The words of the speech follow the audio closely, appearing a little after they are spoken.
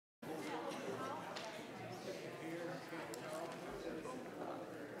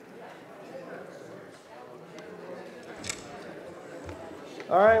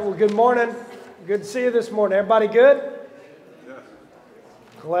All right, well, good morning. Good to see you this morning. Everybody good? Yes.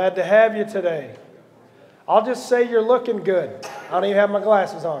 Glad to have you today. I'll just say you're looking good. I don't even have my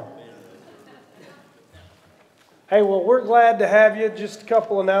glasses on. Hey, well, we're glad to have you. Just a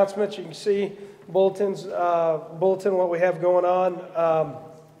couple announcements. You can see bulletin what we have going on.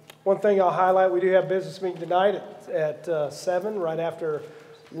 One thing I'll highlight, we do have business meeting tonight at 7, right after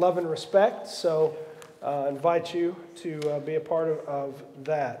Love and Respect. So invite you to be a part of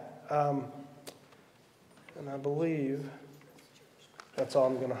that. And I believe that's all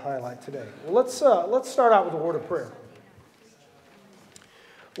I'm going to highlight today. Well, let's start out with a word of prayer.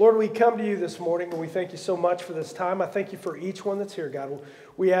 Lord, we come to you this morning, and we thank you so much for this time. I thank you for each one that's here, God.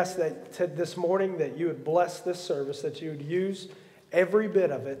 We ask that this morning that you would bless this service, that you would use every bit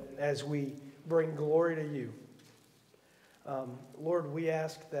of it as we bring glory to you. Lord, we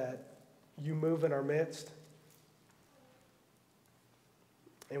ask that you move in our midst,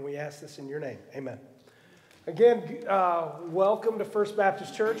 and we ask this in your name. Amen. Again, welcome to First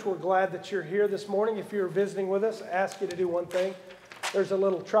Baptist Church. We're glad that you're here this morning. If you're visiting with us, I ask you to do one thing. There's a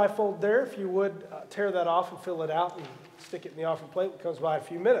little trifold there. If you would tear that off and fill it out and stick it in the offering plate when it comes by in a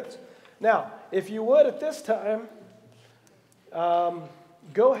few minutes. Now, if you would at this time,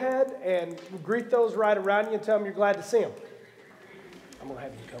 go ahead and greet those right around you and tell them you're glad to see them. I'm going to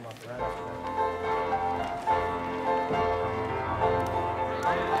have you come up right after that.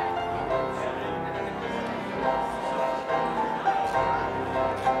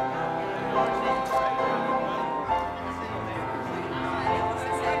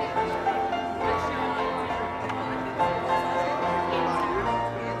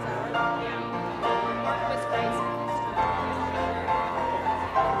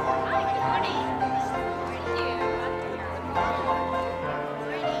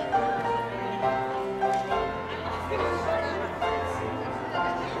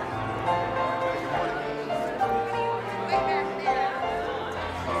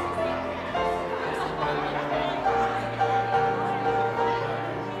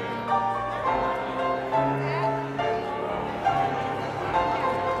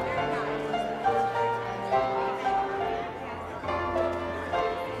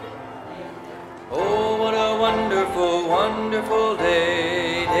 Wonderful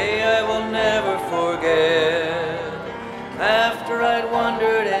day I will never forget. After I'd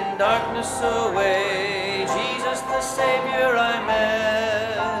wandered in darkness away, Jesus the Savior I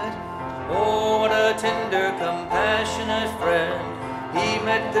met. Oh, what a tender, compassionate friend. He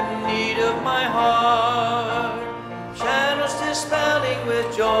met the need of my heart. Shadows dispelling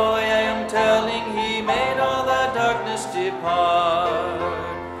with joy, I am telling, he made all the darkness depart.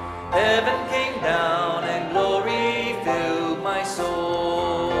 Heaven came down and glory filled my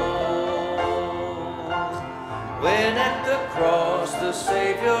soul. When at the cross the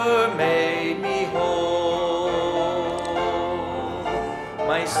Savior made me whole.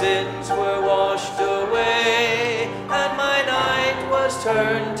 My sins were washed away and my night was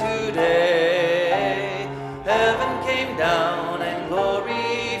turned to day. Heaven came down and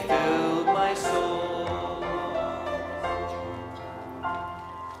glory filled my soul.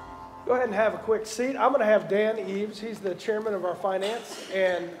 Go ahead and have a quick seat. I'm going to have Dan Eves. He's the chairman of our finance,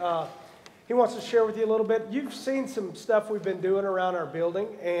 and he wants to share with you a little bit. You've seen some stuff we've been doing around our building,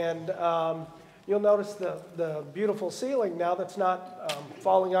 and you'll notice the beautiful ceiling now that's not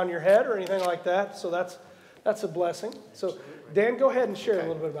falling on your head or anything like that, so that's a blessing. So, Dan, go ahead and share a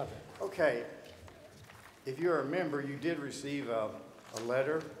little bit about that. Okay. If you're a member, you did receive a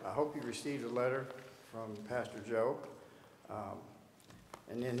letter. I hope you received a letter from Pastor Joe.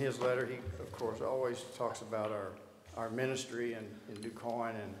 And in his letter, he, of course, always talks about our ministry in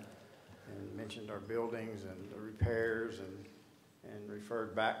Quoin and mentioned our buildings and the repairs and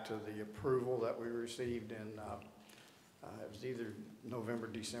referred back to the approval that we received in, it was either November,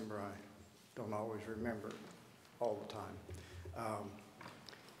 December, I don't always remember all the time.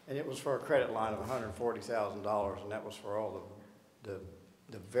 And it was for a credit line of $140,000, and that was for all the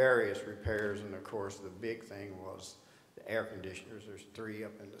various repairs. And, of course, the big thing was the air conditioners. There's 3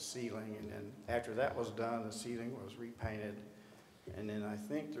 up in the ceiling, and then after that was done, the ceiling was repainted, and then I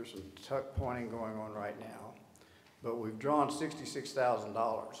think there's some tuck pointing going on right now, but we've drawn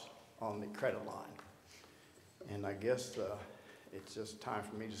 $66,000 on the credit line, and I guess it's just time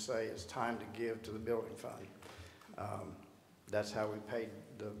for me to say it's time to give to the building fund. That's how we paid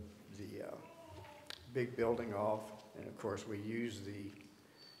the big building off, and of course we use the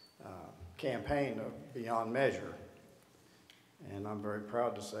campaign of Beyond Measure. And I'm very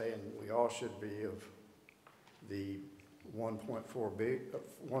proud to say, and we all should be, of the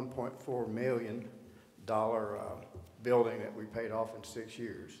 $1.4 million building that we paid off in 6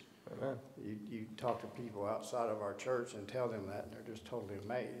 years. Amen. You talk to people outside of our church and tell them that, and they're just totally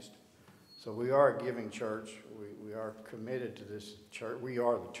amazed. So we are a giving church. We are committed to this church. We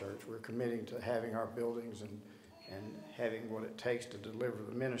are the church. We're committing to having our buildings and having what it takes to deliver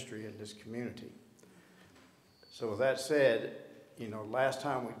the ministry in this community. So with that said, you know, last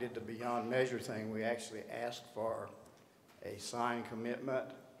time we did the Beyond Measure thing, we actually asked for a signed commitment.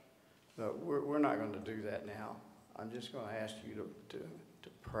 But we're not going to do that now. I'm just going to ask you to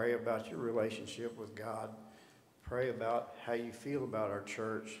pray about your relationship with God. Pray about how you feel about our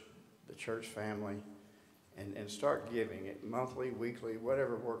church, the church family, and start giving it monthly, weekly,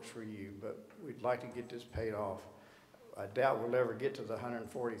 whatever works for you. But we'd like to get this paid off. I doubt we'll ever get to the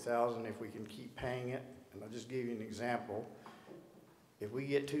 $140,000 if we can keep paying it. And I'll just give you an example. If we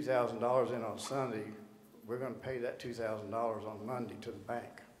get $2,000 in on Sunday, we're going to pay that $2,000 on Monday to the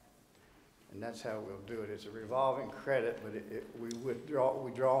bank. And that's how we'll do it. It's a revolving credit, but we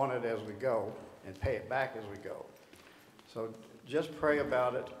draw on it as we go and pay it back as we go. So just pray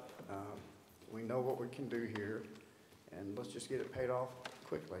about it. We know what we can do here, and let's just get it paid off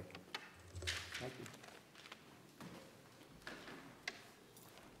quickly. Thank you.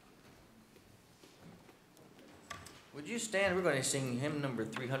 Would you stand? We're going to sing hymn number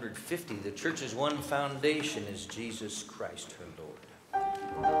 350. The church's one foundation is Jesus Christ, her Lord.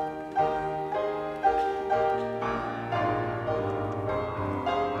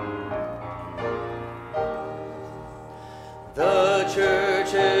 The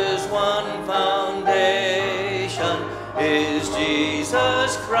church's one foundation is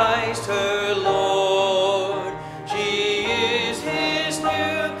Jesus Christ, her Lord. She is his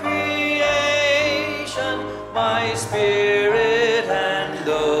new creation, my spirit and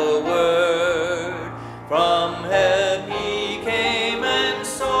the word. From heaven he came and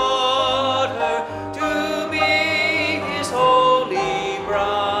sought her to be his holy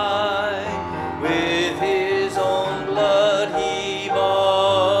bride. With his own blood he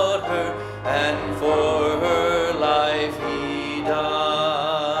bought her, and for her life he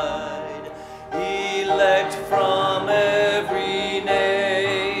died. Elect from every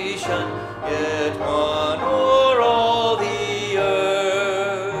nation, yet one o'er all the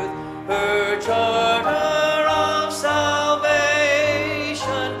earth, her charter of salvation,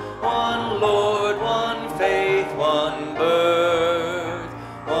 one Lord, one faith, one birth,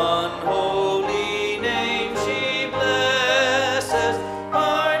 one holy name she blesses,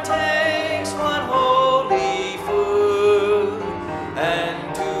 partakes one holy food,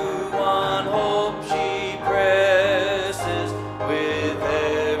 and to one hope she presses with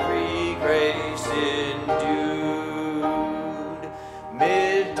every grace endued.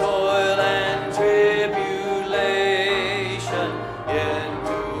 Mid toil and tribulation, yet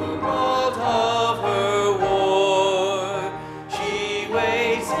tumult of her war, she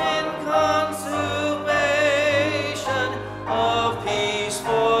waits in consummation of peace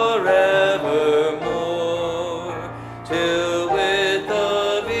forevermore, till with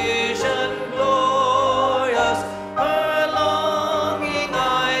the vision glorious her longing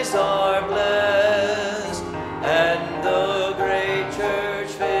eyes are blessed, and the great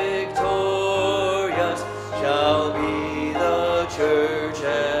church victorious shall be the church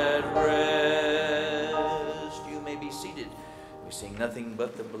at rest. You may be seated. We sing nothing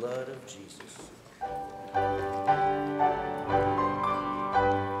but the blood of Jesus.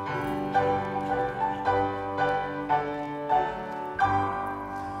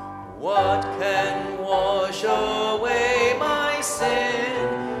 What can wash away my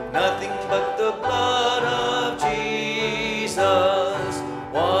sin? Nothing but the blood of Jesus.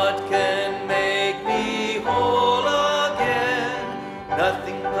 What can make me whole again?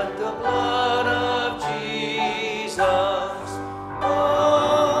 Nothing but the blood of Jesus.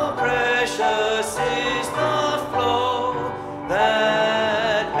 Oh, precious is the flow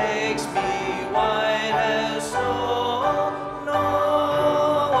that makes me white as snow.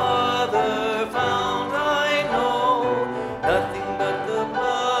 No other fount I know, nothing but the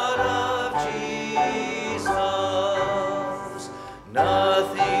blood of Jesus.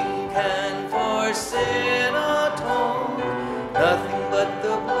 Nothing can for sin atone, nothing but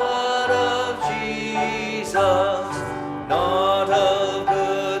the blood of Jesus. Not of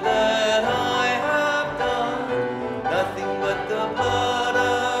good that I have done, nothing but the blood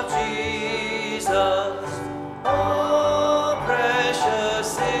of Jesus. Oh,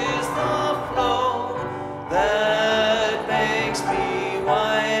 precious is the flow that makes me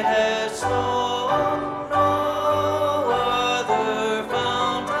white as snow. No other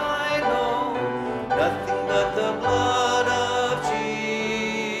fount I know, nothing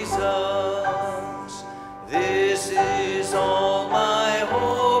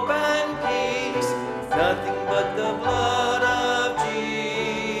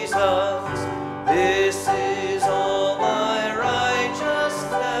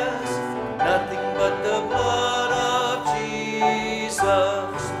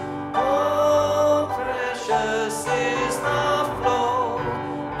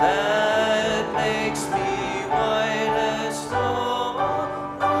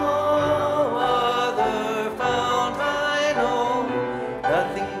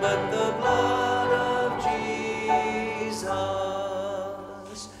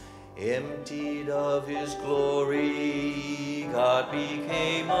Emptied of his glory, God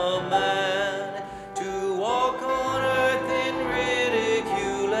became a man to walk on earth in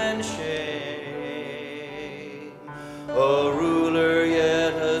ridicule and shame. A ruler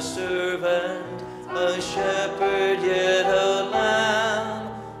yet a servant, a shepherd yet a lamb,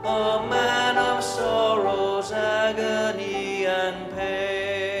 a man of sorrows, agony, and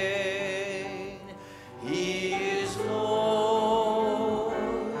pain. He is Lord,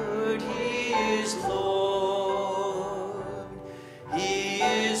 He is Lord. He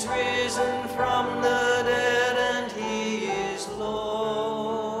is risen from the dead, and He is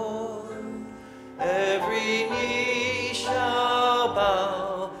Lord. Every knee shall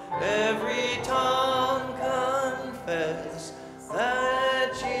bow, every tongue confess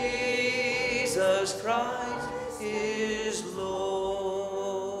that Jesus Christ is Lord.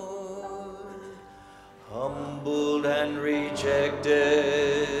 Humbled and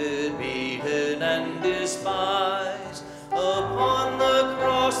rejected, beaten and despised, upon the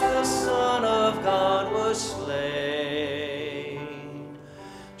cross the Son of God was slain.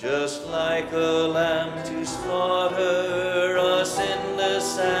 Just like a lamb to slaughter, a sinless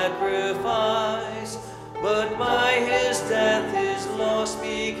sacrifice, but by his death his loss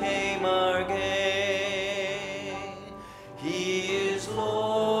became our gain. He is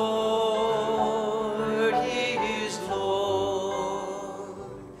Lord, He is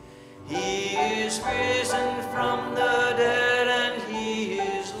Lord. He is risen from the dead, and He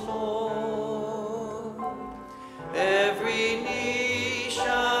is Lord. Every knee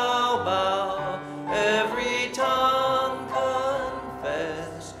shall bow, every tongue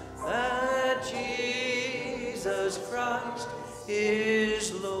confess that Jesus Christ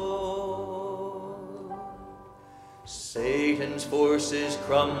is Lord. Satan's forces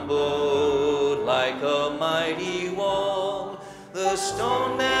crumbled like a mighty wall. The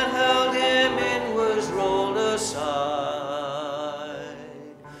stone that held him in was rolled aside.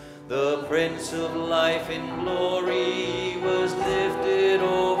 The Prince of Life in glory was lifted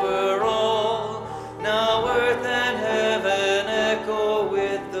over all. Now earth and heaven echo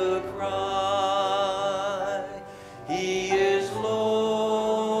with the cry, He is Lord,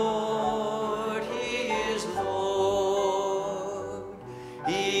 He is Lord.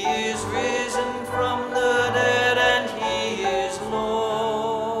 He is risen from the dead, and He is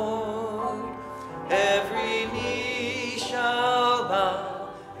Lord. Every knee shall bow,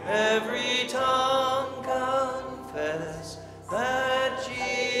 every tongue confess that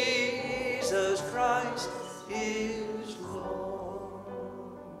Jesus Christ is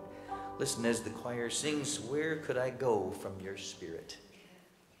Lord. Listen as the choir sings, "Where could I go from your spirit?"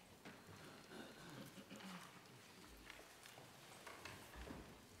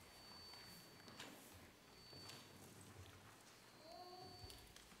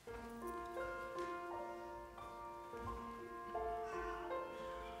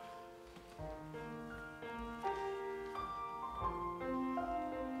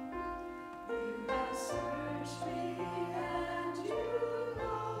 Search me and you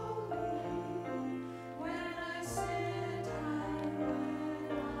know me. When I sit, I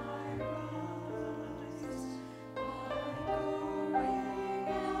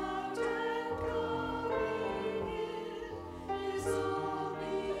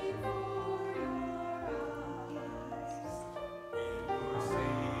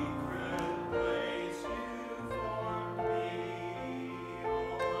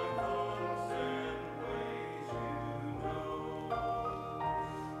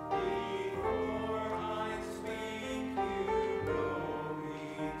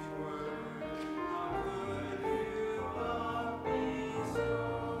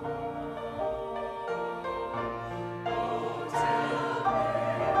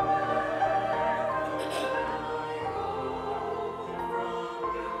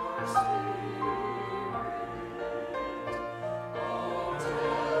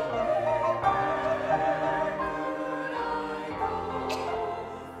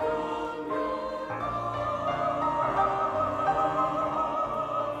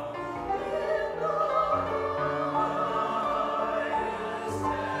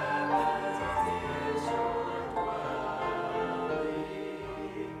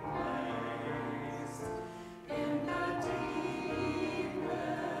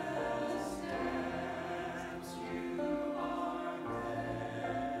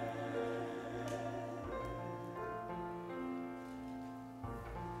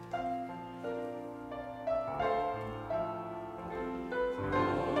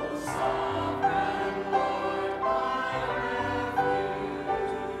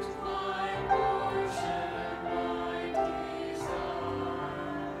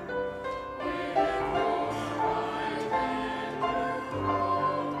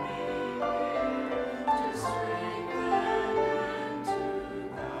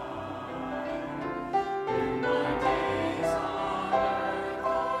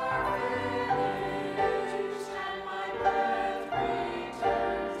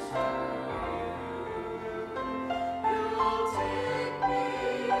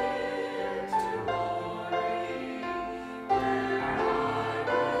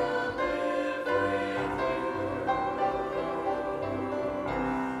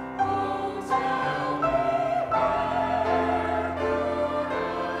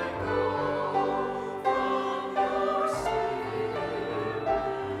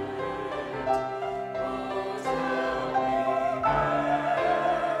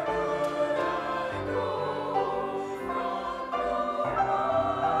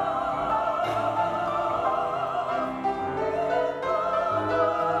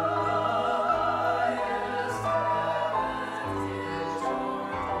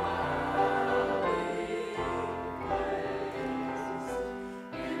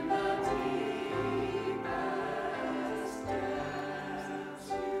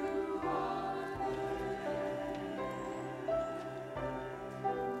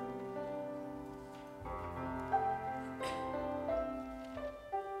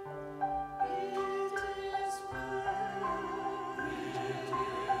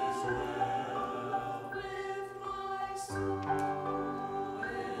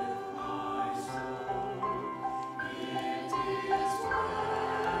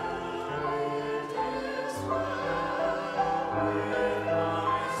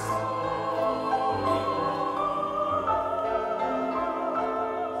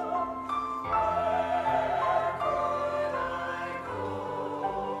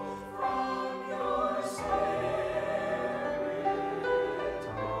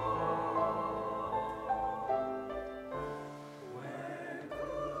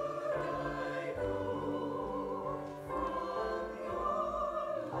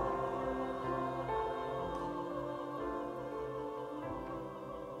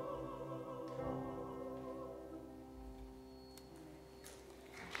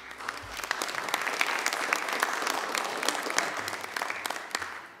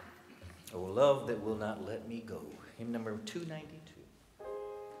love that will not let me go. Hymn number 292.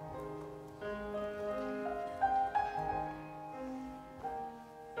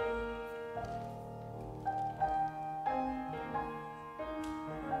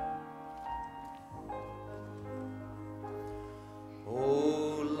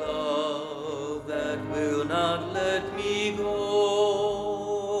 Oh, love that will not let me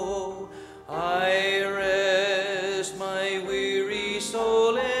go, I rest my weary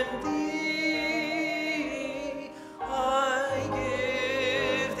soul in thee. I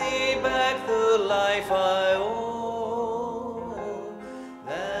give thee back the life I owe,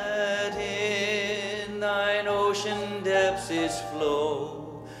 that in thine ocean depths its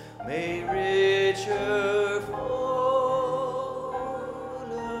flow may richer fuller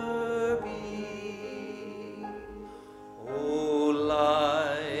be. O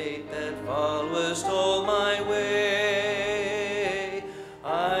light that followest all my way,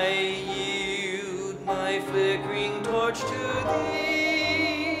 I yield my flickering torch to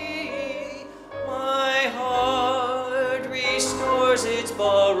thee. My heart restores its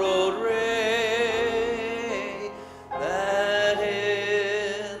borrowed ray, that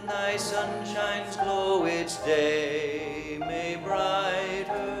in thy sunshine's glow its day may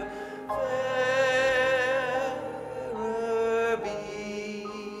brighter, fairer be.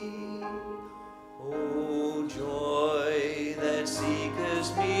 O joy that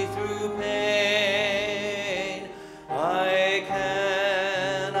seekest me through pain, I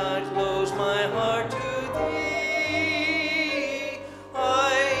cannot close my heart to thee.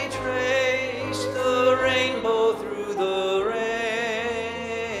 I trace the rainbow through the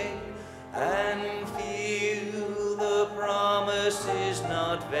rain, and feel the promise is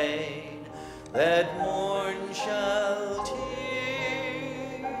not vain, that morn shall tearless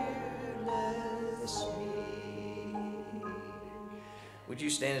be. Would you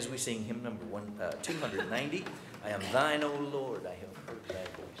stand as we sing hymn number 290? I am thine, O Lord, I have heard thy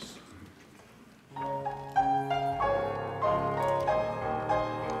voice.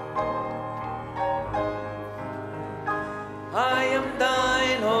 I am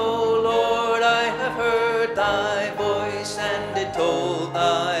thine, O Lord, I have heard thy voice, and it told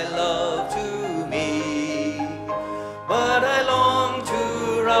thy love to me. But I long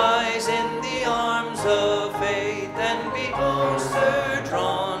to rise in the arms of faith and be closer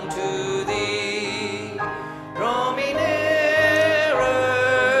drawn to thee. Draw me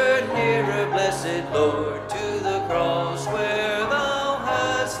nearer, nearer, blessed Lord, to the cross where thou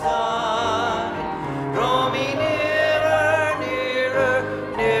hast died. Draw me nearer, nearer,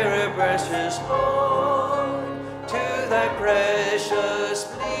 nearer, precious Lord, to thy precious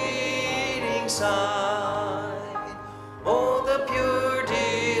bleeding side. Oh, the pure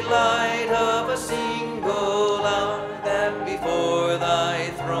delight of a single hour that before thy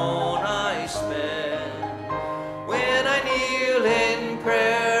throne I spend, when I kneel in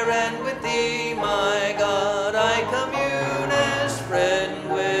prayer and with thee, my God, I commune as friend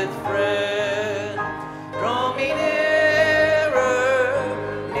with friend. Draw me nearer,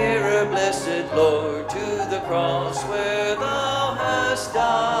 nearer, blessed Lord, to the cross where thou hast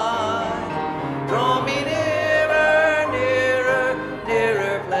died. Draw me nearer, nearer,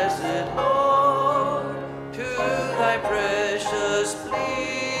 nearer, blessed Lord, to thy precious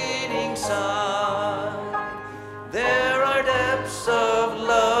bleeding side. There are depths of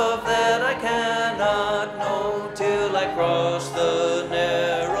love that I cannot know till I cross the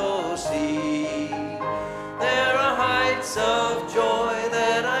narrow sea. There are heights of joy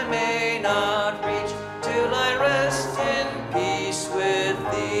that I may not reach till I rest in peace with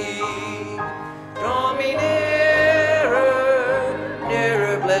thee. Draw me nearer,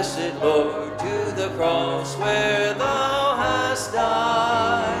 nearer, blessed Lord, to the cross where thou hast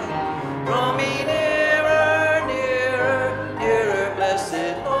died. Draw me nearer, nearer, nearer,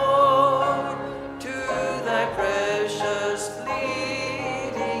 blessed Lord, to thy precious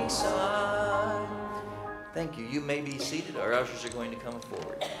bleeding side. Thank you. You may be seated. Our ushers are going to come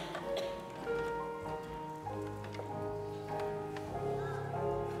forward.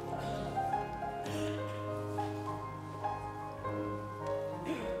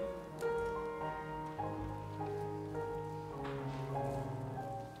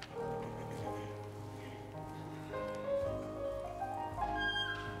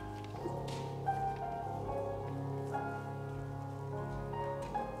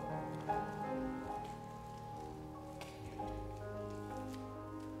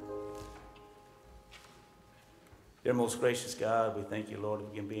 Dear most gracious God, we thank you, Lord, that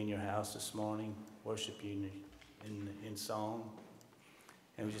we can be in your house this morning, worship you in song.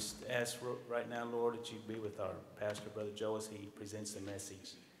 And we just ask right now, Lord, that you be with our pastor, Brother Joe, as he presents the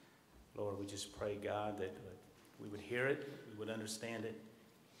message. Lord, we just pray, God, that we would hear it, we would understand it,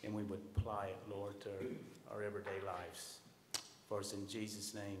 and we would apply it, Lord, to our everyday lives. For us in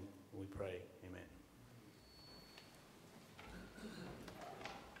Jesus' name we pray. Amen.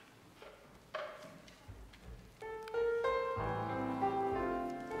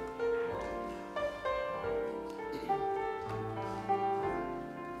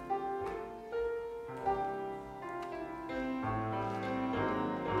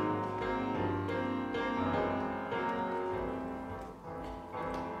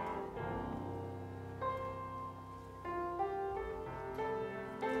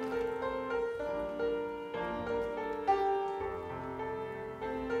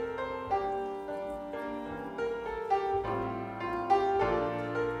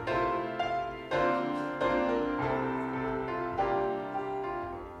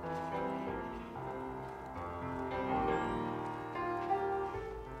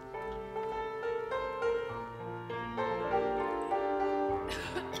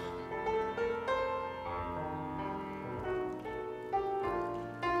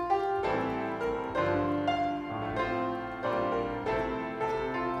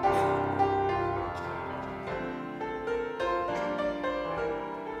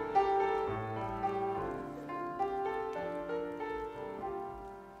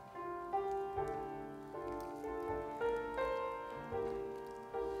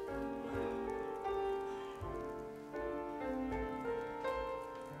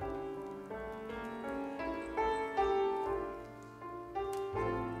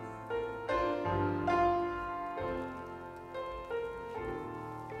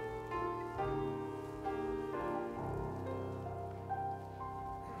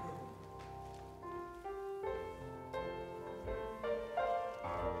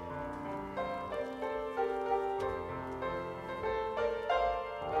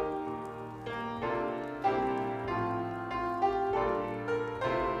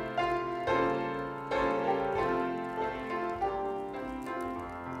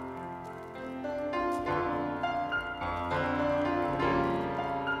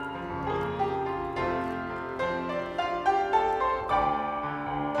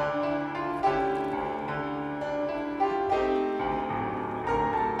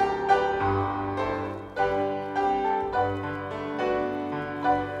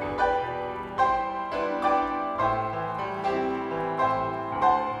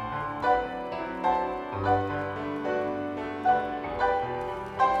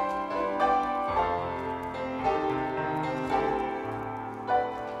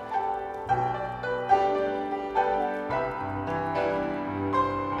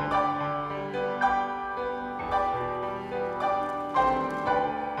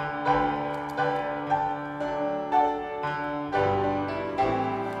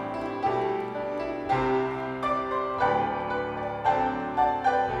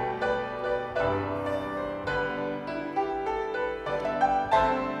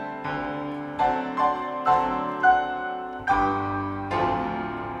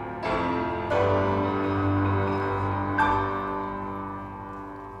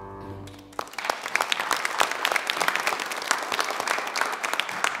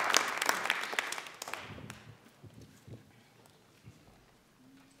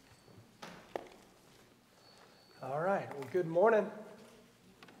 Good morning.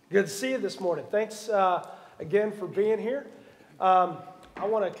 Good to see you this morning. Thanks again for being here. I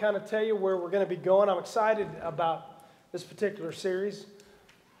want to kind of tell you where we're going to be going. I'm excited about this particular series.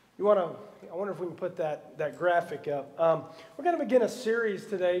 I wonder if we can put that graphic up. We're going to begin a series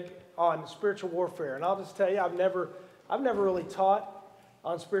today on spiritual warfare, and I'll just tell you, I've never really taught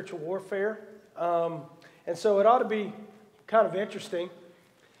on spiritual warfare, and so it ought to be kind of interesting.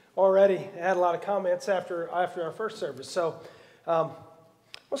 Already had a lot of comments after our first service. So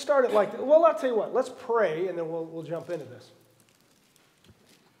we'll start it like, well, I'll tell you what, let's pray and then we'll jump into this.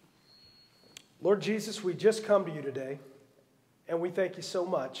 Lord Jesus, we just come to you today and we thank you so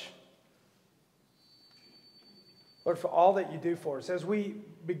much, Lord, for all that you do for us. As we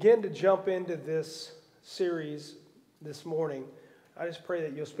begin to jump into this series this morning, I just pray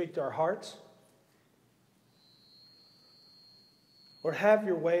that you'll speak to our hearts. Lord, have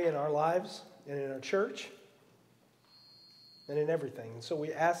your way in our lives and in our church and in everything. And so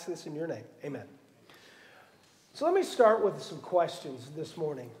we ask this in your name. Amen. So let me start with some questions this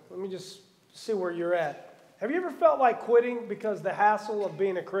morning. Let me just see where you're at. Have you ever felt like quitting because the hassle of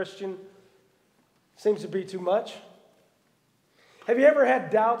being a Christian seems to be too much? Have you ever had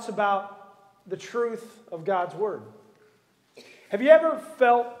doubts about the truth of God's word? Have you ever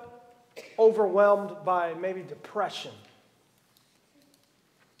felt overwhelmed by maybe depression?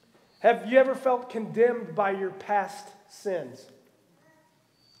 Have you ever felt condemned by your past sins?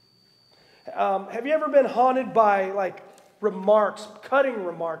 Have you ever been haunted by like remarks, cutting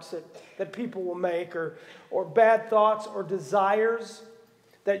remarks that people will make, or bad thoughts or desires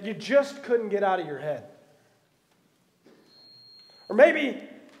that you just couldn't get out of your head? Or maybe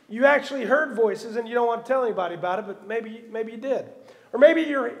you actually heard voices and you don't want to tell anybody about it, but maybe you did. Or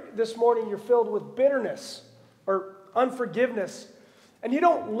maybe this morning you're filled with bitterness or unforgiveness, and you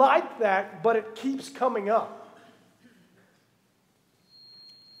don't like that, but it keeps coming up.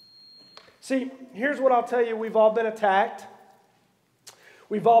 See, here's what I'll tell you. We've all been attacked.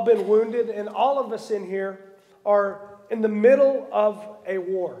 We've all been wounded, and all of us in here are in the middle of a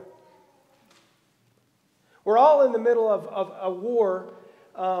war. We're all in the middle of a war,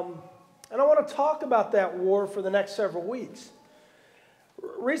 and I want to talk about that war for the next several weeks.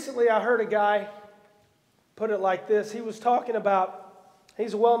 Recently, I heard a guy put it like this. He was talking about,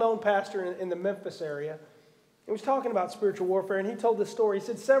 he's a well-known pastor in the Memphis area. He was talking about spiritual warfare, and he told this story. He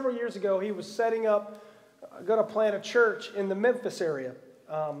said several years ago he was setting up, going to plant a church in the Memphis area,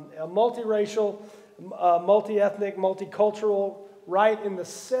 a multiracial, multi-ethnic, multicultural, right in the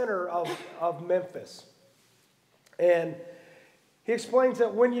center of Memphis. And he explains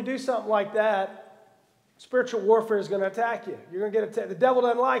that when you do something like that, spiritual warfare is going to attack you. You're going to get attacked. The devil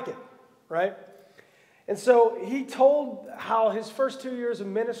doesn't like it, right? And so he told how his first 2 years of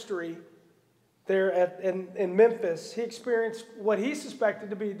ministry there in Memphis, he experienced what he suspected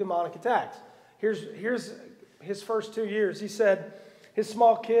to be demonic attacks. Here's his first 2 years. He said his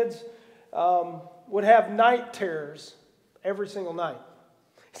small kids would have night terrors every single night.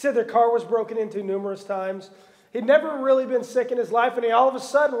 He said their car was broken into numerous times. He'd never really been sick in his life, and all of a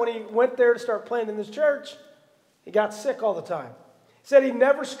sudden, when he went there to start planting this church, he got sick all the time. He said he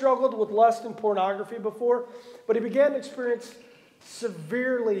never struggled with lust and pornography before, but he began to experience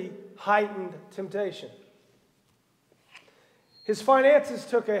severely heightened temptation. His finances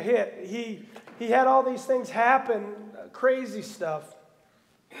took a hit. He had all these things happen, crazy stuff.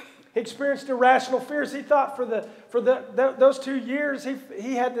 He experienced irrational fears. He thought for those 2 years,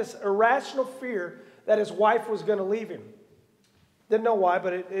 he had this irrational fear that his wife was going to leave him. Didn't know why,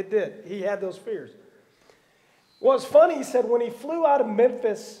 but it did. He had those fears. What was funny, he said, when he flew out of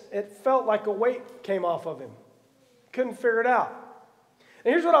Memphis, it felt like a weight came off of him. Couldn't figure it out.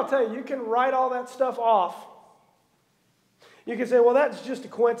 And here's what I'll tell you. You can write all that stuff off. You can say, well, that's just a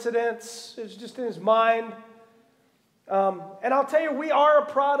coincidence. It's just in his mind. And I'll tell you, we are a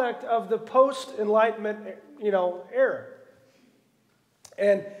product of the post-Enlightenment, era.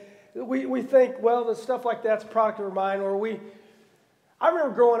 And we think, well, the stuff like that's a product of our mind. I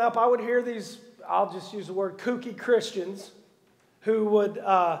remember growing up, I would hear these, I'll just use the word kooky Christians who would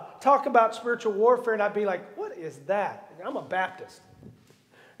talk about spiritual warfare, and I'd be like, what is that? I'm a Baptist.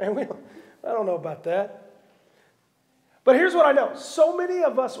 And I don't know about that. But here's what I know. So many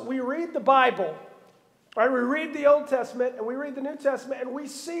of us, we read the Bible, right? We read the Old Testament, and we read the New Testament, and we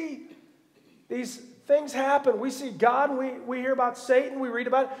see these things happen. We see God, we hear about Satan, we read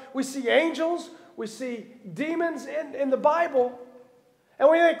about it. We see angels, we see demons in the Bible, and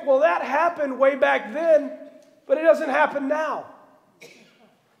we think, well, that happened way back then, but it doesn't happen now.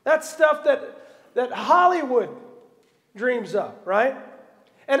 That's stuff that Hollywood dreams up, right?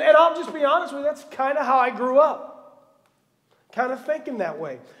 And I'll just be honest with you, that's kind of how I grew up, kind of thinking that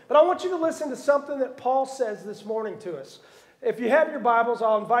way. But I want you to listen to something that Paul says this morning to us. If you have your Bibles,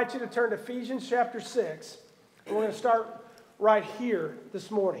 I'll invite you to turn to Ephesians chapter 6. And we're going to start right here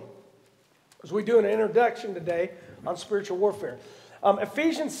this morning, as we do an introduction today on spiritual warfare.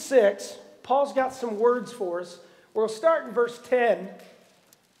 Ephesians 6, Paul's got some words for us. We'll start in verse 10.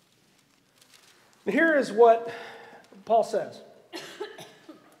 And here is what Paul says.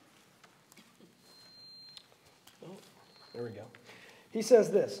 There we go. He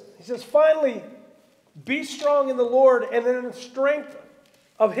says this. He says, finally, be strong in the Lord and in the strength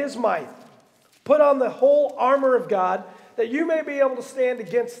of his might. Put on the whole armor of God, that you may be able to stand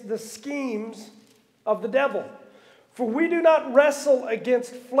against the schemes of the devil. For we do not wrestle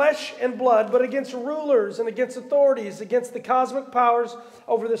against flesh and blood, but against rulers and against authorities, against the cosmic powers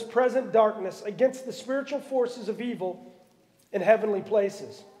over this present darkness, against the spiritual forces of evil in heavenly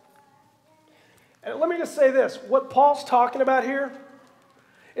places. And let me just say this. What Paul's talking about here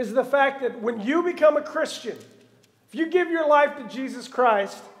is the fact that when you become a Christian, if you give your life to Jesus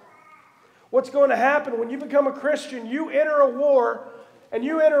Christ, what's going to happen when you become a Christian, you enter a war, and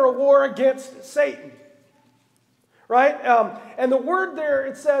you enter a war against Satan. Right? And the word there,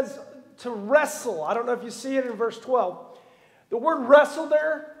 it says to wrestle. I don't know if you see it in verse 12. The word wrestle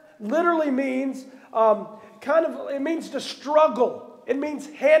there literally means it means to struggle. It means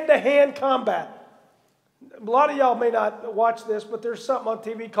hand-to-hand combat. A lot of y'all may not watch this, but there's something on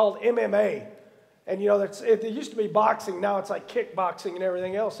TV called MMA. And it used to be boxing, now it's like kickboxing and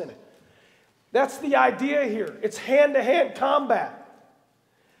everything else in it. That's the idea here. It's hand-to-hand combat.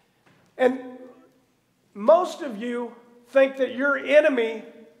 And most of you think that your enemy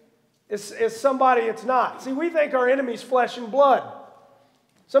is somebody it's not. See, we think our enemy's flesh and blood.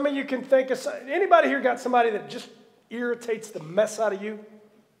 Some of you can think of, anybody here got somebody that just irritates the mess out of you?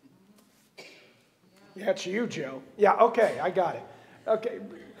 Yeah, it's you, Joe. Yeah, okay, I got it. Okay,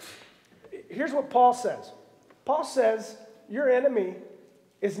 here's what Paul says. Paul says, your enemy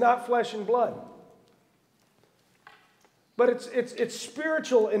is not flesh and blood. But it's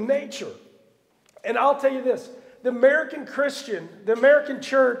spiritual in nature. And I'll tell you this, the American Christian, the American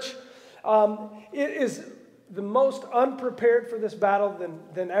church, it is the most unprepared for this battle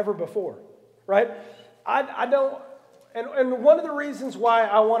than ever before, right? I don't, and one of the reasons why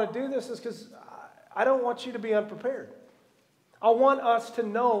I want to do this is because I don't want you to be unprepared. I want us to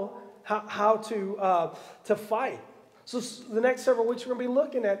know how to fight. So the next several weeks we're going to be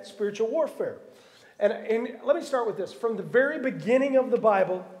looking at spiritual warfare. And let me start with this. From the very beginning of the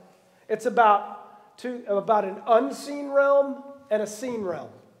Bible, it's about an unseen realm and a seen realm.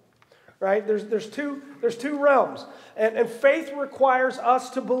 Right? There's two realms. And faith requires us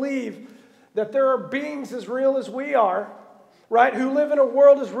to believe that there are beings as real as we are, right, who live in a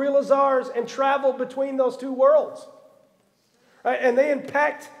world as real as ours and travel between those two worlds. Right? And they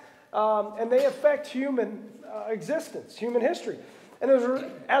impact and they affect human existence, human history. And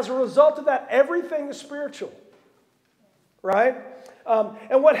as a result of that, everything is spiritual. Right?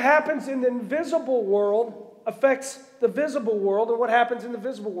 And what happens in the invisible world affects the visible world, and what happens in the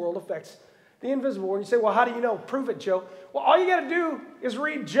visible world affects the invisible world. You say, well, how do you know? Prove it, Joe. Well, all you got to do is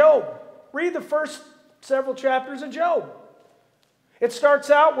read Job. Read the first several chapters of Job. It starts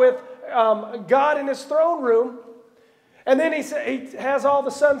out with God in his throne room, and then he has all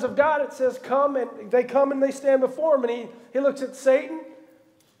the sons of God. It says, come, and they stand before him, and he looks at Satan,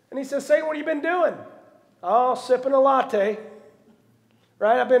 and he says, Satan, what have you been doing? Oh, sipping a latte.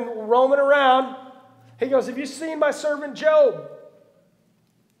 Right? I've been roaming around. He goes, have you seen my servant Job?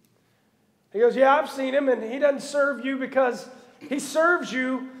 He goes, yeah, I've seen him, and he doesn't serve you because he serves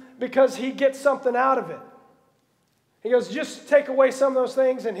you because he gets something out of it. He goes, just take away some of those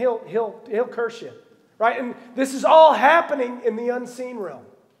things and he'll curse you. Right? And this is all happening in the unseen realm.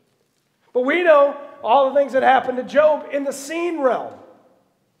 But we know all the things that happened to Job in the seen realm,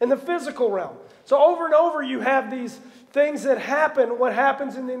 in the physical realm. So over and over you have these things that happen. What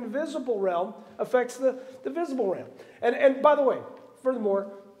happens in the invisible realm affects the visible realm. And by the way,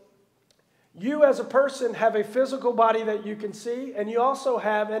 furthermore, you as a person have a physical body that you can see, and you also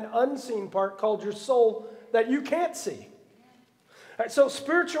have an unseen part called your soul that you can't see. All right, so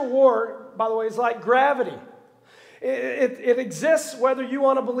spiritual war, by the way, is like gravity. It exists whether you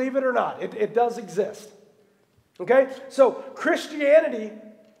want to believe it or not. It does exist. Okay? So Christianity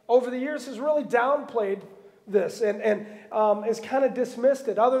over the years has really downplayed this and has kind of dismissed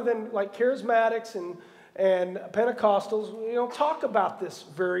it, other than like charismatics and Pentecostals, don't talk about this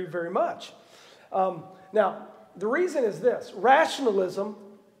very, very much. Now, the reason is this. Rationalism,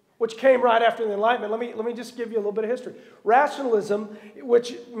 which came right after the Enlightenment, let me just give you a little bit of history. Rationalism,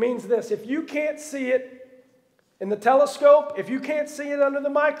 which means this. If you can't see it in the telescope, if you can't see it under the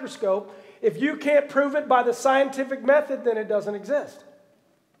microscope, if you can't prove it by the scientific method, then it doesn't exist.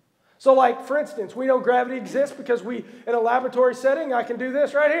 So like, for instance, we know gravity exists because in a laboratory setting, I can do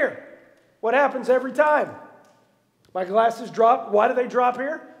this right here. What happens every time? My glasses drop. Why do they drop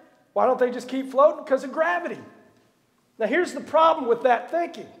here? Why don't they just keep floating? Because of gravity. Now here's the problem with that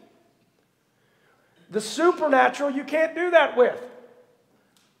thinking. The supernatural you can't do that with.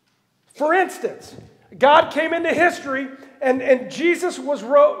 For instance, God came into history and Jesus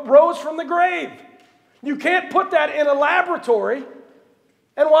rose from the grave. You can't put that in a laboratory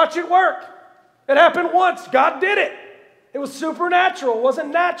and watch it work. It happened once. God did it. It was supernatural. It wasn't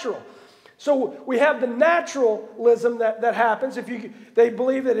natural. So we have the naturalism that happens. They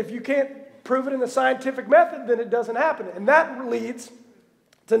believe that if you can't prove it in the scientific method, then it doesn't happen. And that leads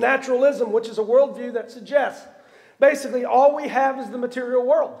to naturalism, which is a worldview that suggests basically all we have is the material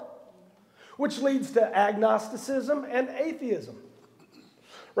world, which leads to agnosticism and atheism.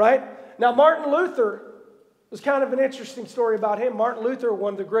 Right? Now, Martin Luther was kind of an interesting story about him. Martin Luther,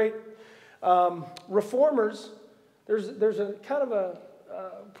 one of the great reformers, there's a kind of a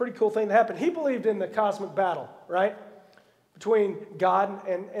pretty cool thing that happened. He believed in the cosmic battle, right, between God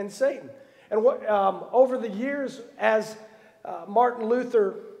and Satan. And over the years, as Martin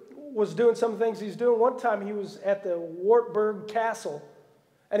Luther was doing some of the things he's doing. One time he was at the Wartburg Castle,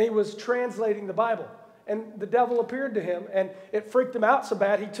 and he was translating the Bible. And the devil appeared to him, and it freaked him out so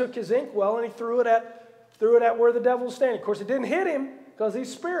bad, he took his inkwell and he threw it at where the devil was standing. Of course, it didn't hit him because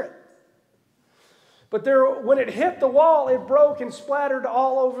he's spirit. But when it hit the wall, it broke and splattered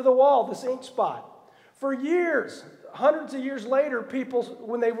all over the wall, this ink spot. For years, hundreds of years later, people,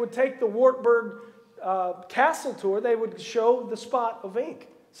 when they would take the Wartburg Castle tour, they would show the spot of ink.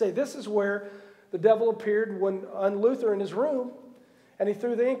 Say, this is where the devil appeared on Luther in his room, and he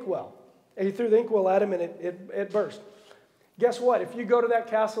threw the inkwell. And he threw the inkwell at him, and it burst. Guess what? If you go to that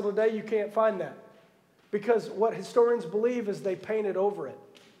castle today, you can't find that. Because what historians believe is they painted over it.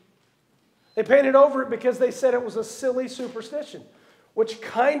 They painted over it because they said it was a silly superstition, which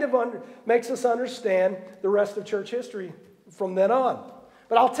kind of makes us understand the rest of church history from then on.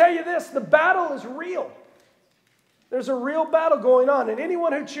 But I'll tell you this, the battle is real. There's a real battle going on, and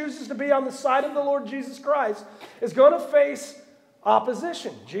anyone who chooses to be on the side of the Lord Jesus Christ is going to face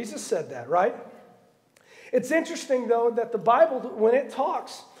opposition. Jesus said that, right? It's interesting, though, that the Bible, when it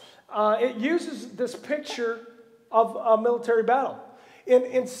talks, it uses this picture of a military battle.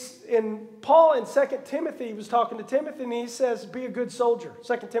 In Paul in 2 Timothy, he was talking to Timothy, and he says, be a good soldier,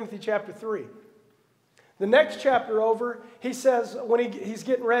 2 Timothy chapter 3. The next chapter over, he says, when he's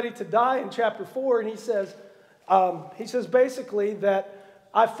getting ready to die in chapter 4, and he says basically that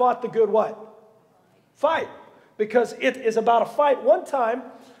I fought the good what? Fight. Because it is about a fight. One time,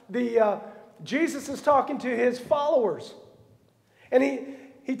 Jesus is talking to his followers. And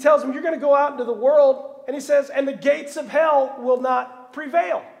he tells them, you're going to go out into the world. And he says, and the gates of hell will not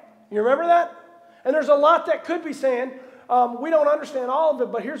prevail. You remember that? And there's a lot that could be saying, we don't understand all of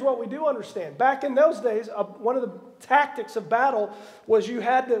it, but here's what we do understand. Back in those days, one of the tactics of battle was you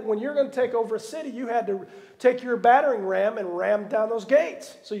had to, when you're going to take over a city, you had to take your battering ram and ram down those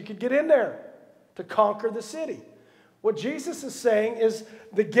gates so you could get in there to conquer the city. What Jesus is saying is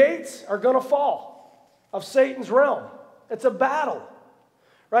the gates are going to fall of Satan's realm. It's a battle,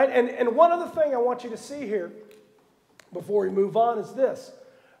 right? And one other thing I want you to see here before we move on is this.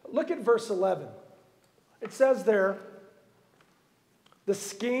 Look at verse 11. It says there, the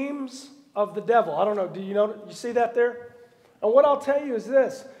schemes of the devil. I don't know, do you see that there? And what I'll tell you is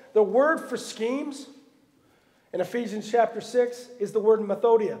this. The word for schemes in Ephesians chapter 6 is the word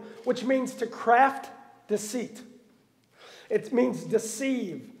methodia, which means to craft deceit. It means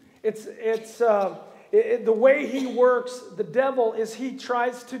deceive. The way he works, the devil, is he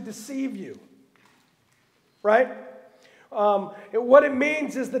tries to deceive you. Right? What it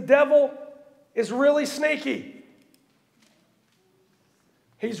means is the devil is really sneaky.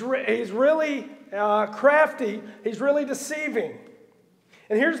 He's really crafty. He's really deceiving.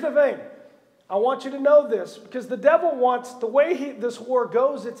 And here's the thing. I want you to know this, because the devil wants, the way this war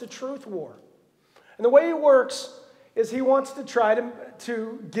goes, it's a truth war. And the way he works is he wants to try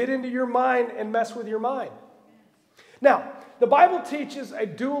to get into your mind and mess with your mind. Now, the Bible teaches a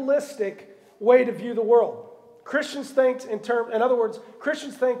dualistic way to view the world. Christians think in terms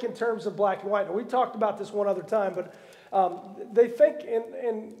of black and white. And we talked about this one other time, but they think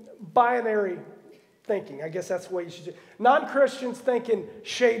in binary thinking. I guess that's the way you should do it. Non-Christians think in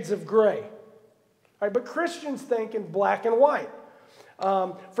shades of gray. Right? But Christians think in black and white.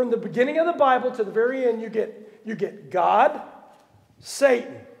 From the beginning of the Bible to the very end, you get God,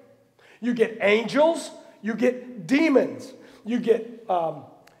 Satan. You get angels. You get demons. You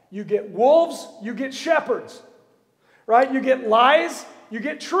get wolves. You get shepherds. Right? You get lies. You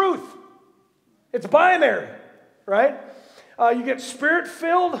get truth. It's binary. Right? You get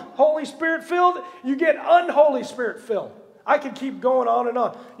Spirit-filled, Holy Spirit-filled. You get unholy Spirit-filled. I could keep going on and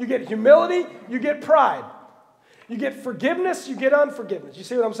on. You get humility. You get pride. You get forgiveness. You get unforgiveness. You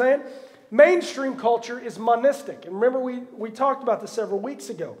see what I'm saying? Mainstream culture is monistic. And remember, we talked about this several weeks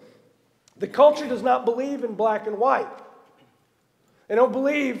ago. The culture does not believe in black and white. They don't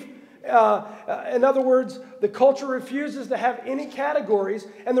believe, in other words, the culture refuses to have any categories.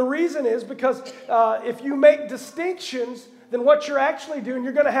 And the reason is because if you make distinctions, then what you're actually doing,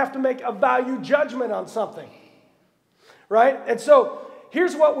 you're going to have to make a value judgment on something. Right? And so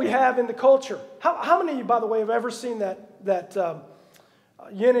here's what we have in the culture. How many of you, by the way, have ever seen that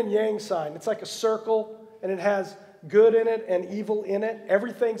yin and yang sign? It's like a circle, and it has good in it and evil in it.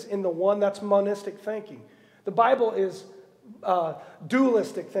 Everything's in the one. That's monistic thinking. The Bible is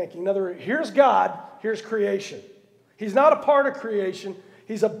dualistic thinking. In other words, here's God, here's creation. He's not a part of creation.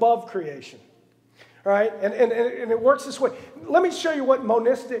 He's above creation. All right? And it works this way. Let me show you what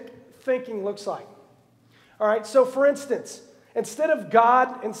monistic thinking looks like. All right? So, for instance, instead of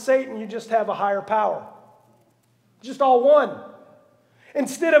God and Satan, you just have a higher power. Just all one.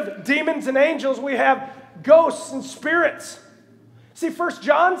 Instead of demons and angels, we have ghosts and spirits. See, 1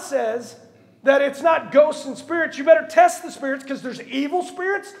 John says that it's not ghosts and spirits. You better test the spirits because there's evil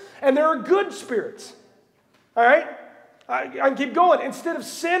spirits and there are good spirits. All right? I can keep going. Instead of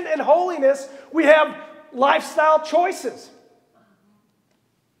sin and holiness, we have lifestyle choices.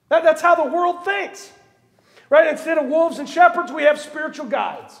 That's how the world thinks. Right? Instead of wolves and shepherds, we have spiritual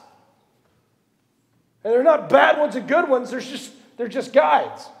guides. And they're not bad ones and good ones. They're just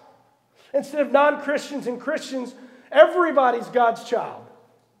guides. Instead of non-Christians and Christians, everybody's God's child.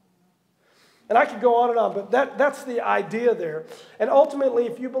 And I could go on and on, but that's the idea there. And ultimately,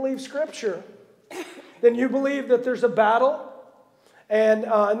 if you believe Scripture, then you believe that there's a battle. And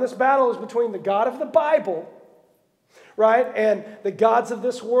this battle is between the God of the Bible, right, and the gods of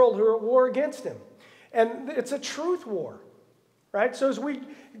this world who are at war against him. And it's a truth war, right? So as we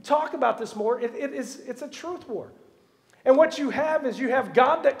talk about this more, it's a truth war. And what you have is you have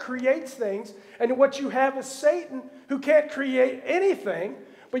God that creates things, and what you have is Satan who can't create anything.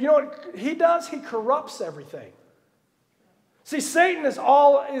 But you know what he does? He corrupts everything. See, Satan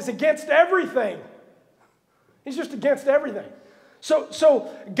is against everything. He's just against everything. So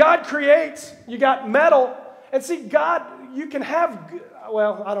God creates, you got metal, and see, God, you can have,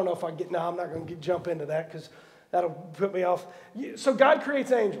 well, I don't know if I get, no, I'm not going to jump into that because that'll put me off. So God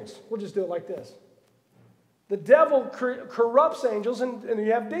creates angels. We'll just do it like this. The devil corrupts angels, and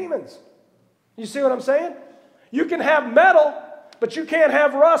you have demons. You see what I'm saying? You can have metal, but you can't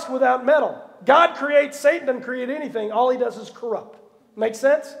have rust without metal. God creates, Satan doesn't create anything. All he does is corrupt. Make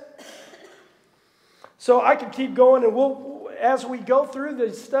sense? So I could keep going, and as we go through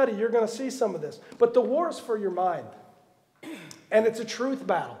the study, you're going to see some of this. But the war is for your mind, and it's a truth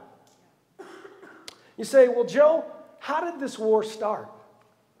battle. You say, well, Joe, how did this war start?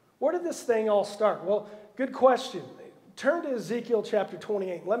 Where did this thing all start? Well, good question. Turn to Ezekiel chapter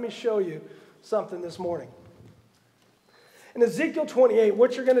 28. Let me show you something this morning. In Ezekiel 28,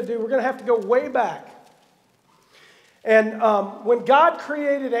 what you're going to do, we're going to have to go way back. And when God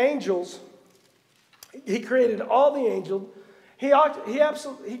created angels, he created all the angels.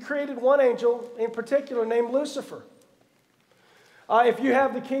 He created one angel in particular named Lucifer. If you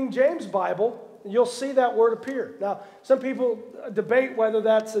have the King James Bible, you'll see that word appear. Now, some people debate whether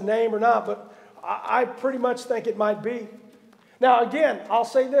that's a name or not, but I pretty much think it might be. Now, again, I'll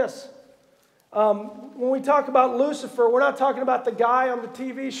say this. When we talk about Lucifer, we're not talking about the guy on the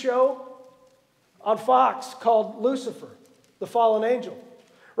TV show on Fox called Lucifer, the fallen angel,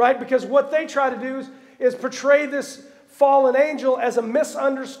 right? Because what they try to do is portray this fallen angel as a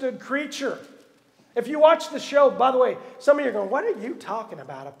misunderstood creature. If you watch the show, by the way, some of you are going, what are you talking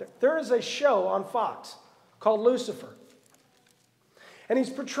about up there? There is a show on Fox called Lucifer. And he's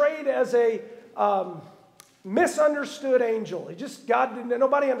portrayed as a misunderstood angel.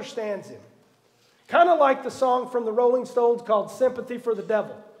 Nobody understands him. Kind of like the song from the Rolling Stones called Sympathy for the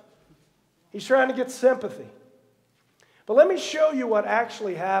Devil. He's trying to get sympathy. But let me show you what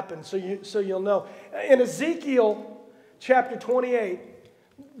actually happened so you'll know. In Ezekiel chapter 28,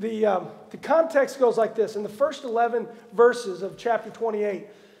 the context goes like this. In the first 11 verses of chapter 28,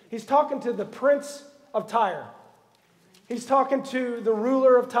 he's talking to the prince of Tyre. He's talking to the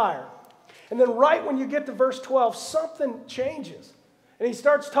ruler of Tyre. And then right when you get to verse 12, something changes. And he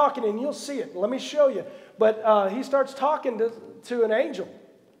starts talking, and you'll see it. Let me show you. But he starts talking to an angel,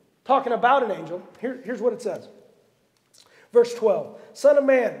 talking about an angel. Here's what it says. Verse 12. Son of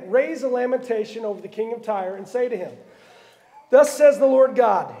man, raise a lamentation over the king of Tyre and say to him, thus says the Lord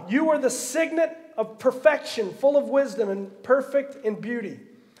God, you are the signet of perfection, full of wisdom and perfect in beauty.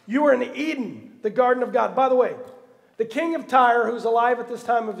 You are in Eden, the garden of God. By the way, the king of Tyre, who's alive at this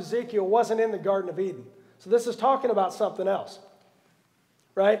time of Ezekiel, wasn't in the Garden of Eden. So this is talking about something else.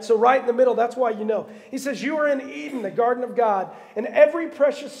 Right? So right in the middle, that's why you know. He says, you are in Eden, the garden of God, and every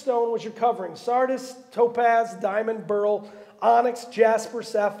precious stone was your covering. Sardis, topaz, diamond, beryl, onyx, jasper,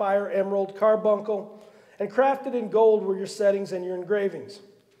 sapphire, emerald, carbuncle, and crafted in gold were your settings and your engravings.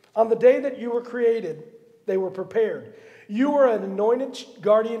 On the day that you were created, they were prepared. You were an anointed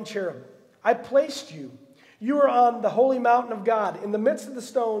guardian cherub. I placed you. You were on the holy mountain of God. In the midst of the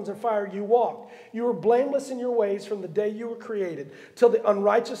stones and fire you walked. You were blameless in your ways from the day you were created, till the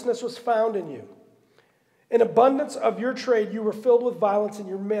unrighteousness was found in you. In abundance of your trade you were filled with violence in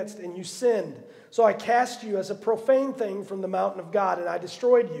your midst, and you sinned. So I cast you as a profane thing from the mountain of God, and I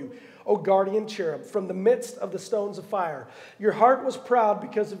destroyed you, O guardian cherub, from the midst of the stones of fire. Your heart was proud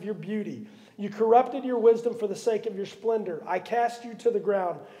because of your beauty. You corrupted your wisdom for the sake of your splendor. I cast you to the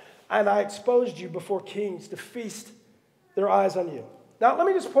ground, and I exposed you before kings to feast their eyes on you. Now, let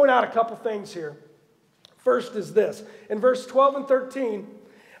me just point out a couple things here First is this. In verse 12 and 13,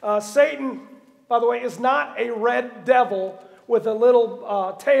 Satan, by the way, is not a red devil with a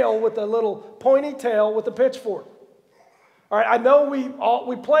little tail, with a little pointy tail with a pitchfork. All right, I know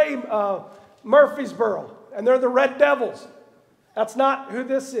we play Murfreesboro, and they're the Red Devils. That's not who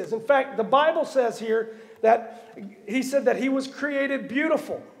this is. In fact, the Bible says here that he said that he was created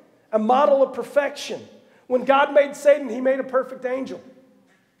beautiful, a model of perfection. When God made Satan, he made a perfect angel.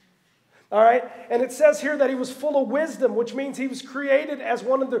 All right, and it says here that he was full of wisdom, which means he was created as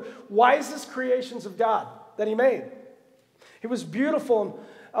one of the wisest creations of God that he made. He was beautiful.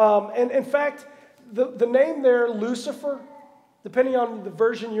 And in fact, the name there, Lucifer, depending on the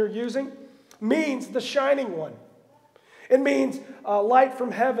version you're using, means the shining one. It means light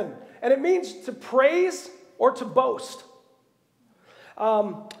from heaven. And it means to praise or to boast.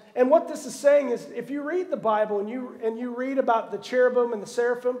 And what this is saying is, if you read the Bible and you read about the cherubim and the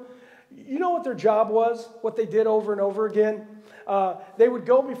seraphim, you know what their job was, what they did over and over again? They would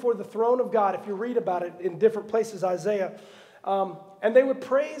go before the throne of God, if you read about it in different places, Isaiah, and they would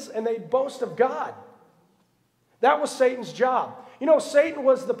praise and they'd boast of God. That was Satan's job. You know, Satan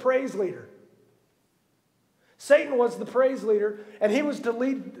was the praise leader. Satan was the praise leader, and he was to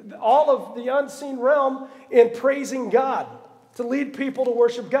lead all of the unseen realm in praising God, to lead people to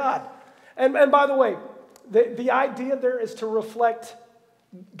worship God. And by the way, the idea there is to reflect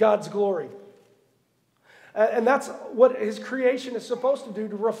God's glory. And that's what his creation is supposed to do,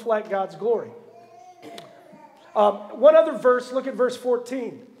 to reflect God's glory. One other verse, look at verse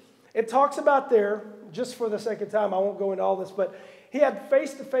 14. It talks about there, just for the sake of time, I won't go into all this, but he had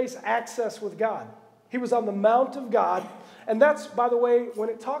face-to-face access with God. He was on the Mount of God. And that's, by the way, when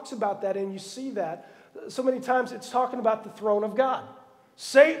it talks about that and you see that, so many times it's talking about the throne of God.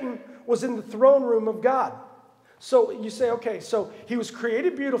 Satan was in the throne room of God. So you say, okay, so he was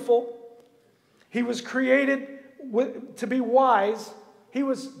created beautiful. He was created to be wise. He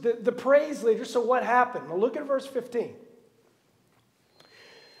was the praise leader. So what happened? Now look at verse 15.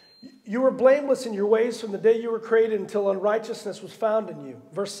 You were blameless in your ways from the day you were created until unrighteousness was found in you.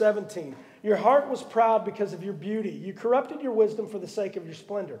 Verse 17. Your heart was proud because of your beauty. You corrupted your wisdom for the sake of your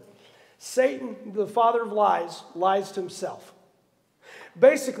splendor. Satan, the father of lies, lies to himself.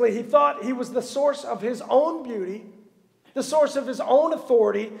 Basically, he thought he was the source of his own beauty, the source of his own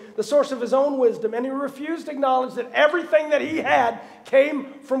authority, the source of his own wisdom, and he refused to acknowledge that everything that he had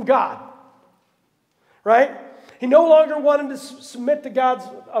came from God. Right? He no longer wanted to submit to God's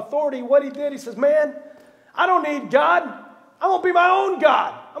authority. What he did, he says, man, I don't need God. I'm going to be my own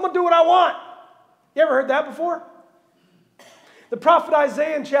God. I'm going to do what I want. You ever heard that before? The prophet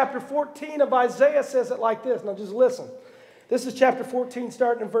Isaiah in chapter 14 of Isaiah says it like this. Now just listen. This is chapter 14,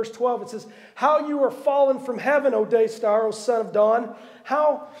 starting in verse 12. It says, how you are fallen from heaven, O day star, O son of dawn.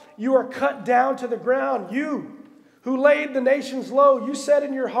 How you are cut down to the ground. You who laid the nations low, you said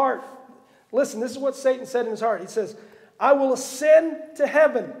in your heart. Listen, this is what Satan said in his heart. He says, I will ascend to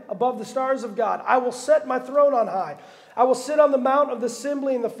heaven above the stars of God. I will set my throne on high. I will sit on the mount of the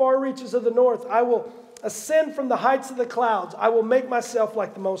assembly in the far reaches of the north. I will ascend from the heights of the clouds. I will make myself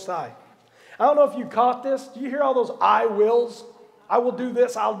like the Most High. I don't know if you caught this. Do you hear all those I wills? I will do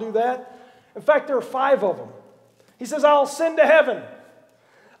this, I'll do that. In fact, there are 5 of them. He says, I'll ascend to heaven.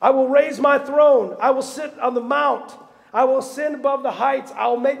 I will raise my throne. I will sit on the mount. I will ascend above the heights. I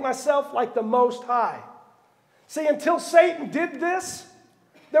will make myself like the Most High. See, until Satan did this,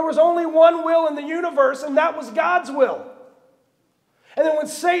 there was only one will in the universe, and that was God's will. And then when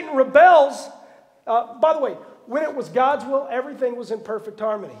Satan rebels, by the way, when it was God's will, everything was in perfect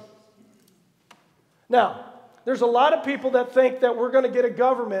harmony. Now, there's a lot of people that think that we're going to get a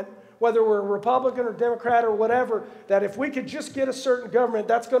government, whether we're a Republican or Democrat or whatever, that if we could just get a certain government,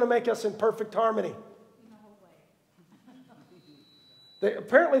 that's going to make us in perfect harmony.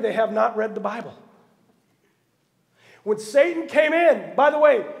 Apparently, they have not read the Bible. When Satan came in, by the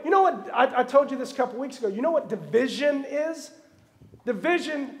way, you know what? I told you this a couple weeks ago. You know what division is?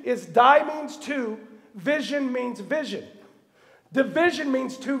 Division is die means two, vision means vision. Division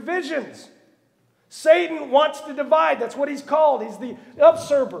means two visions. Satan wants to divide. That's what he's called. He's the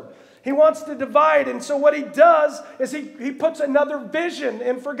usurper. He wants to divide. And so what he does is he puts another vision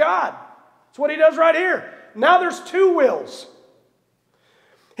in for God. That's what he does right here. Now there's 2 wills.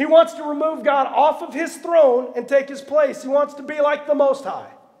 He wants to remove God off of his throne and take his place. He wants to be like the Most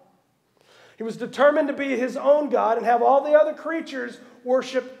High. He was determined to be his own God and have all the other creatures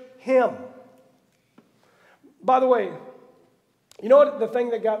worship him. By the way, you know what the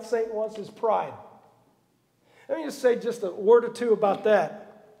thing that got Satan was? His pride. Let me just say just a word or two about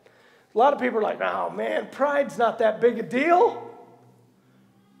that. A lot of people are like, oh man, pride's not that big a deal.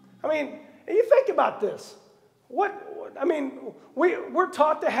 I mean, and you think about this. We're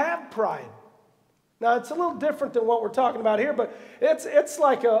taught to have pride. Now, it's a little different than what we're talking about here, but it's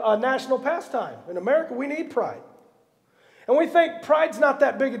like a national pastime. In America, we need pride. And we think pride's not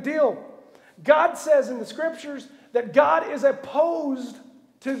that big a deal. God says in the Scriptures that God is opposed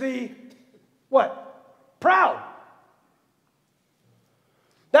to the, what? Proud.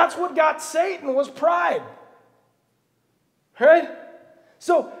 That's what got Satan, was pride. Right?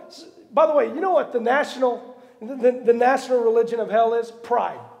 So, by the way, you know what the national religion of hell is?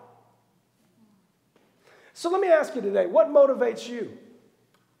 Pride. So let me ask you today, what motivates you?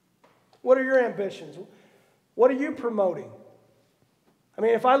 What are your ambitions? What are you promoting? I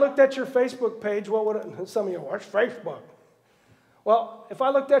mean, if I looked at your Facebook page, what would some of you watch Facebook? Well, if I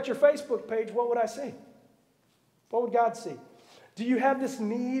looked at your Facebook page, what would I see? What would God see? Do you have this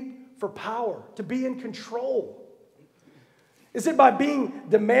need for power, to be in control? Is it by being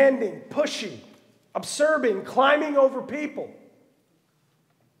demanding, pushy, absorbing, climbing over people?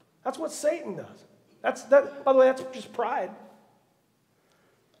 That's what Satan does. By the way, that's just pride.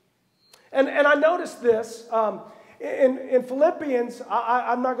 And I noticed this in Philippians.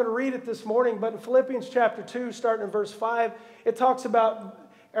 I'm not going to read it this morning, but in Philippians chapter 2, starting in verse 5, it talks about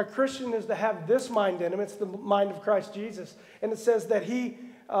a Christian is to have this mind in him. It's the mind of Christ Jesus. And it says that he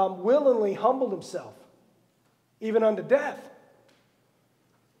willingly humbled himself, even unto death.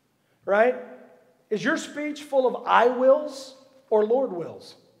 Right? Is your speech full of I wills or Lord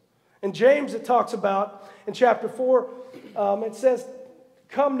wills? In James, it talks about, in chapter 4, it says,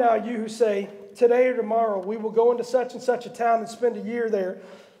 "Come now, you who say, today or tomorrow we will go into such and such a town and spend a year there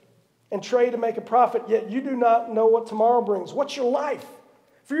and trade and make a profit, yet you do not know what tomorrow brings. What's your life?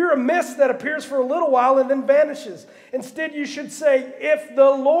 For you're a mist that appears for a little while and then vanishes. Instead, you should say, if the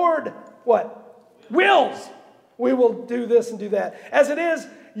Lord," what? "Wills, we will do this and do that. As it is,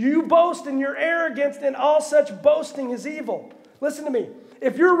 you boast in your arrogance, and all such boasting is evil." Listen to me.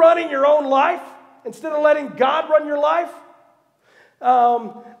 If you're running your own life instead of letting God run your life,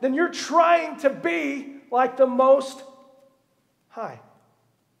 then you're trying to be like the Most High.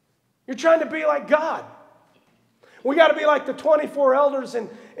 You're trying to be like God. We got to be like the 24 elders in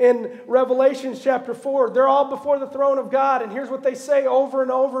Revelation chapter 4. They're all before the throne of God, and here's what they say over and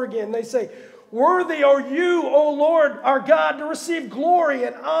over again. They say, "Worthy are you, O Lord, our God, to receive glory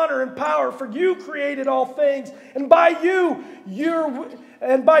and honor and power, for you created all things, and by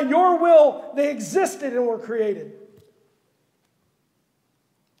your will they existed and were created."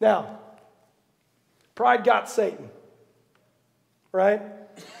 Now, pride got Satan, right?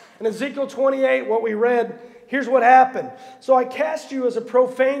 In Ezekiel 28, what we read, here's what happened. "So I cast you as a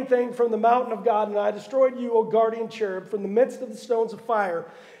profane thing from the mountain of God, and I destroyed you, O guardian cherub, from the midst of the stones of fire.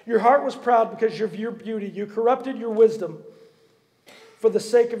 Your heart was proud because of your beauty. You corrupted your wisdom for the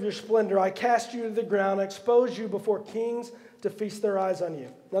sake of your splendor. I cast you to the ground. I exposed you before kings to feast their eyes on you."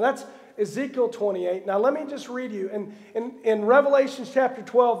 Now that's Ezekiel 28. Now let me just read you. In Revelation chapter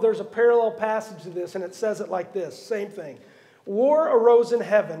 12, there's a parallel passage to this, and it says it like this. Same thing. "War arose in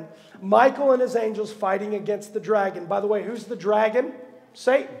heaven. Michael and his angels fighting against the dragon." By the way, who's the dragon?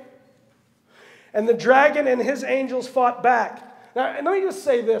 Satan. "And the dragon and his angels fought back." Now, and let me just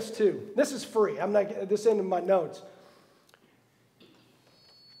say this too. This is free. I'm not getting this into my notes.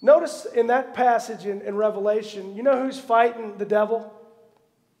 Notice in that passage in Revelation, you know who's fighting the devil?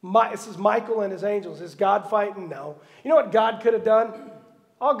 This is Michael and his angels. Is God fighting? No. You know what God could have done?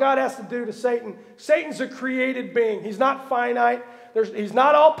 All God has to do to Satan, Satan's a created being. He's not finite. He's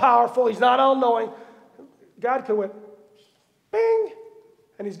not all powerful. He's not all knowing. God could have went, bing,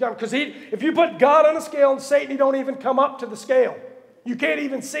 and he's gone. Because if you put God on a scale and Satan, he don't even come up to the scale. You can't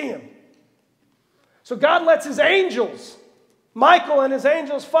even see him. So God lets his angels, Michael and his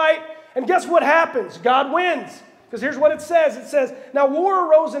angels, fight. And guess what happens? God wins. Because here's what it says. It says, "Now war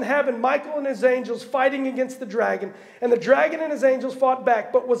arose in heaven, Michael and his angels fighting against the dragon. And the dragon and his angels fought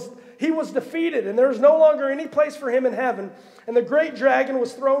back, but he was defeated, and there was no longer any place for him in heaven. And the great dragon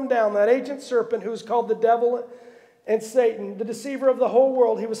was thrown down, that ancient serpent who is called the devil and Satan, the deceiver of the whole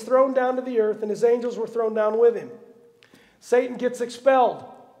world. He was thrown down to the earth, and his angels were thrown down with him." Satan gets expelled.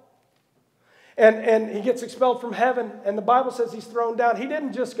 And he gets expelled from heaven, and the Bible says he's thrown down. He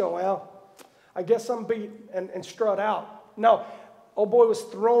didn't just go, "Well, I guess I'm beat," and strut out. No, old boy was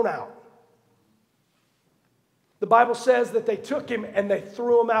thrown out. The Bible says that they took him and they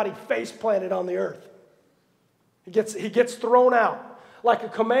threw him out. He face planted on the earth. He gets thrown out like a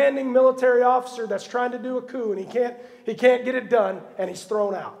commanding military officer that's trying to do a coup, and he can't get it done, and he's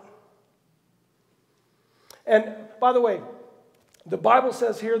thrown out. And by the way, the Bible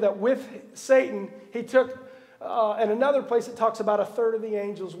says here that with Satan, he took, in another place it talks about a third of the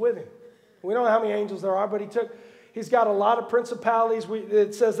angels with him. We don't know how many angels there are, but he's got a lot of principalities.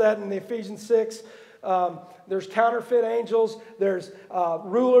 It says that in the Ephesians 6. There's counterfeit angels. There's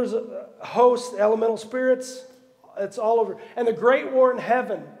rulers, hosts, elemental spirits. It's all over. And the great war in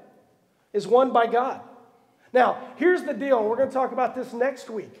heaven is won by God. Now, here's the deal, and we're going to talk about this next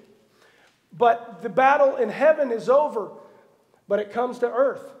week. But the battle in heaven is over, but it comes to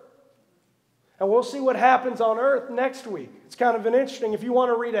earth. And we'll see what happens on earth next week. It's kind of an interesting, if you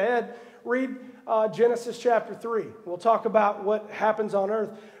want to read ahead, read Genesis chapter 3. We'll talk about what happens on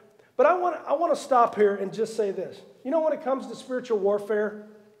earth. But I want to stop here and just say this. You know, when it comes to spiritual warfare,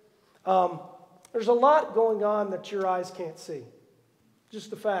 there's a lot going on that your eyes can't see.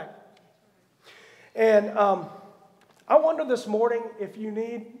 Just a fact. And I wonder this morning if you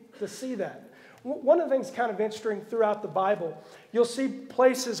need to see that. One of the things kind of interesting throughout the Bible, you'll see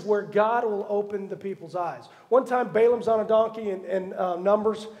places where God will open the people's eyes. One time Balaam's on a donkey in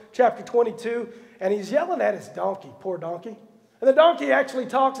Numbers chapter 22, and he's yelling at his donkey, poor donkey. And the donkey actually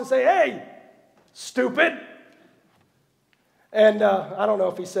talks and says, "Hey, stupid." And I don't know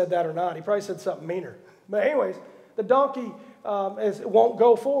if he said that or not. He probably said something meaner. But anyways, the donkey won't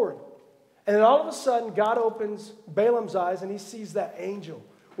go forward. And then all of a sudden, God opens Balaam's eyes, and he sees that angel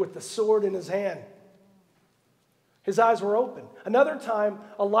with the sword in his hand. His eyes were open. Another time,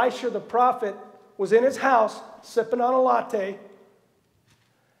 Elisha the prophet was in his house sipping on a latte,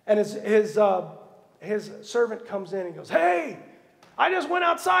 and his servant comes in and goes, "Hey, I just went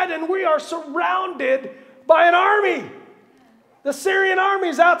outside and we are surrounded by an army. The Syrian army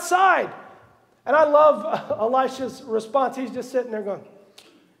is outside." And I love Elisha's response. He's just sitting there going,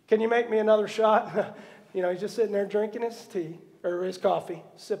 "Can you make me another shot?" You know, he's just sitting there drinking his tea or his coffee,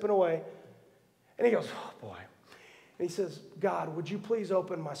 sipping away. And he goes, "Oh boy." And he says, "God, would you please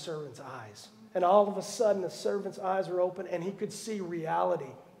open my servant's eyes?" And all of a sudden, the servant's eyes were open and he could see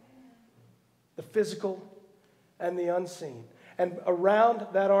reality, the physical and the unseen. And around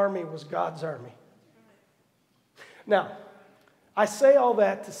that army was God's army. Now, I say all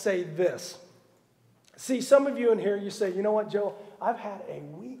that to say this. See, some of you in here, you say, "You know what, Joe? I've had a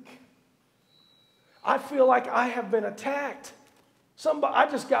week. I feel like I have been attacked. I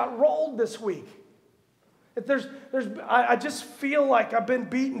just got rolled this week. I just feel like I've been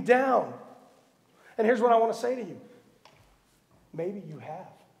beaten down." And here's what I want to say to you. Maybe you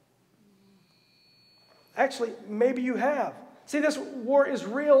have. Actually, maybe you have. See, this war is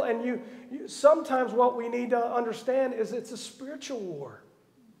real, and sometimes what we need to understand is it's a spiritual war.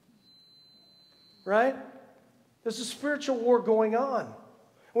 Right? There's a spiritual war going on.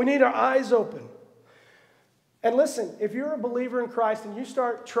 We need our eyes open. And listen, if you're a believer in Christ and you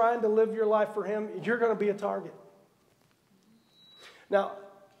start trying to live your life for Him, you're going to be a target. Now,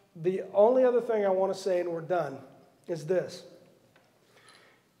 the only other thing I want to say, and we're done, is this.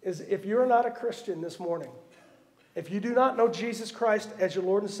 Is if you're not a Christian this morning, if you do not know Jesus Christ as your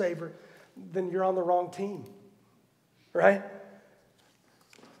Lord and Savior, then you're on the wrong team. Right?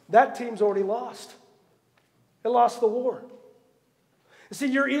 That team's already lost. It lost the war. You see,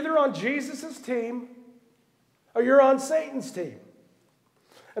 you're either on Jesus' team or you're on Satan's team.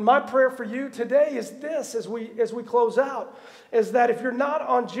 And my prayer for you today is this, as we close out, is that if you're not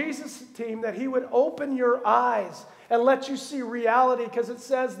on Jesus' team, that He would open your eyes and let you see reality, because it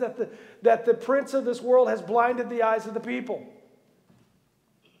says that the prince of this world has blinded the eyes of the people.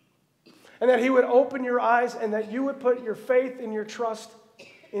 And that He would open your eyes and that you would put your faith and your trust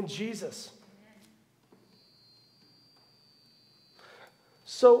in Jesus.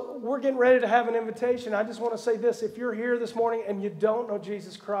 So we're getting ready to have an invitation. I just want to say this. If you're here this morning and you don't know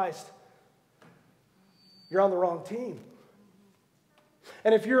Jesus Christ, you're on the wrong team.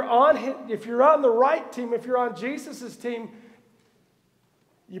 And if you're on the right team, if you're on Jesus' team,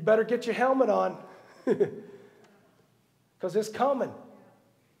 you better get your helmet on because it's coming.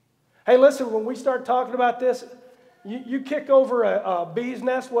 Hey, listen, when we start talking about this, you kick over a bee's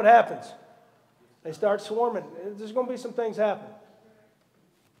nest, what happens? They start swarming. There's going to be some things happen.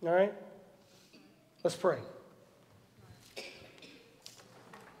 All right? Let's pray.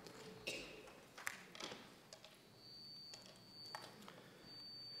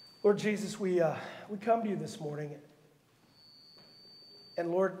 Lord Jesus, we come to you this morning.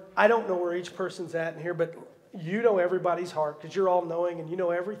 And Lord, I don't know where each person's at in here, but you know everybody's heart because you're all knowing and you know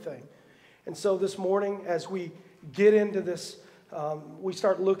everything. And so this morning, as we get into this, we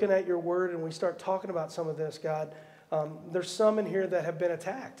start looking at your word and we start talking about some of this, God. There's some in here that have been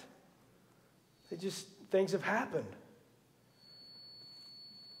attacked. Things have happened.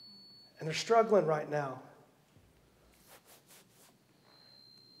 And they're struggling right now.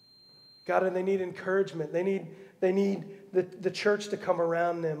 God, and they need encouragement. They need the church to come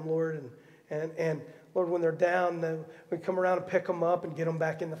around them, Lord, And Lord, when they're down, we come around and pick them up and get them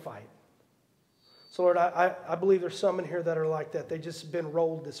back in the fight. So Lord, I believe there's some in here that are like that. They've just been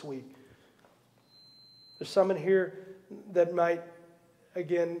rolled this week. There's some in here that might,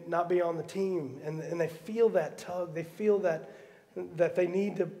 again, not be on the team. And they feel that tug. They feel that they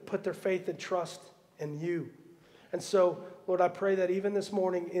need to put their faith and trust in you. And so, Lord, I pray that even this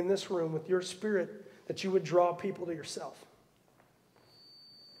morning in this room with your Spirit, that you would draw people to yourself.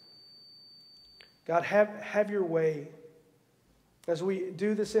 God, have your way. As we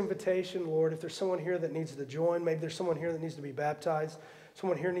do this invitation, Lord, if there's someone here that needs to join, maybe there's someone here that needs to be baptized,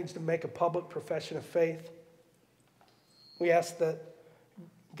 someone here needs to make a public profession of faith, we ask that,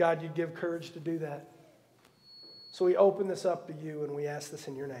 God, you give courage to do that. So we open this up to you, and we ask this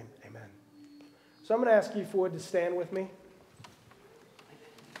in your name. Amen. So I'm going to ask you, if you would, to stand with me.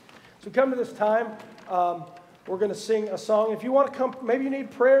 So we come to this time, we're going to sing a song. If you want to come, maybe you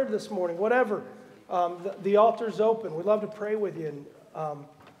need prayer this morning, whatever. The altar's open. We'd love to pray with you. And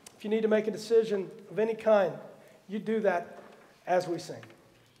if you need to make a decision of any kind, you do that as we sing.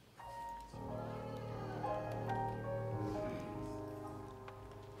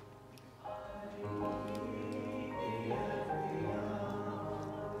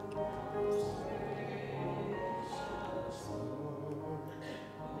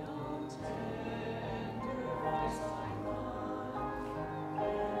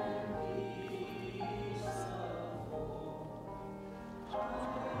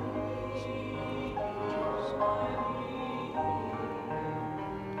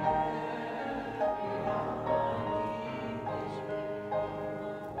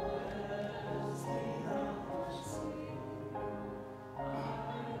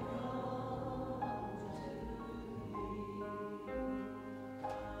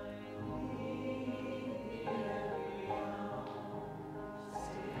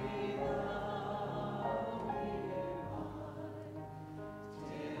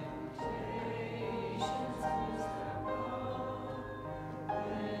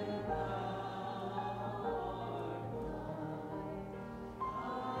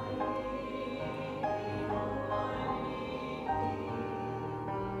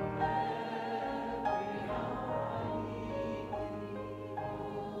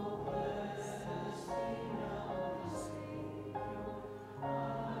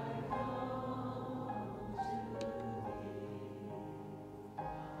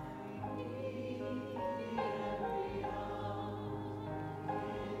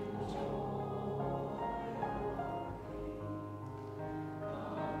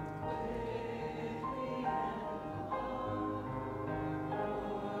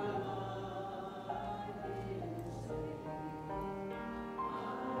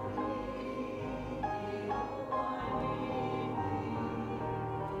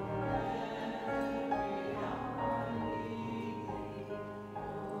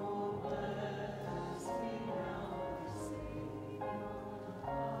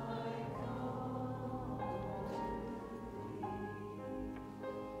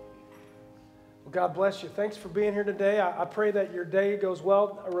 God bless you. Thanks for being here today. I pray that your day goes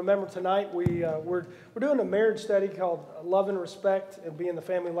well. Remember, tonight we're doing a marriage study called Love and Respect. It'll be in the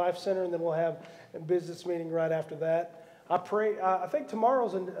Family Life Center, and then we'll have a business meeting right after that. I pray. I think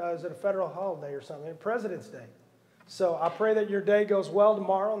tomorrow's is it a federal holiday or something? President's Day. So I pray that your day goes well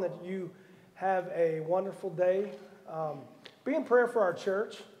tomorrow, and that you have a wonderful day. Be in prayer for our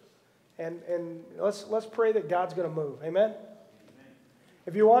church, and let's pray that God's going to move. Amen.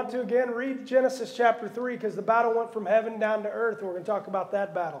 If you want to, again, read Genesis chapter 3, because the battle went from heaven down to earth, and we're going to talk about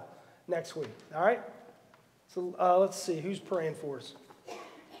that battle next week. All right? So let's see. Who's praying for us?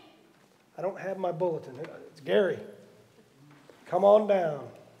 I don't have my bulletin. It's Gary. Come on down.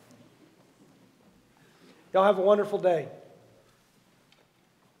 Y'all have a wonderful day.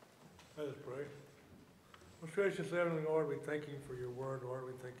 Let us pray. Most gracious Heavenly Lord, we thank you for your word, Lord.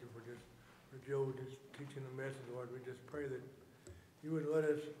 We thank you for Joe just teaching the message, Lord. We just pray that you would let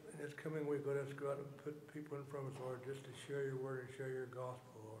us, in this coming week, let us go out and put people in front of us, Lord, just to share your word and share your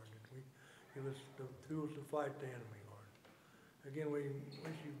gospel, Lord. And we give us the tools to fight the enemy, Lord. Again, we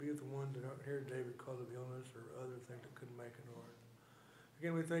wish you be with the ones that aren't here today because of illness or other things that couldn't make it, Lord.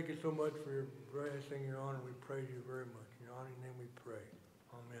 Again, we thank you so much for your blessing, your honor. We praise you very much. In your honor and name we pray.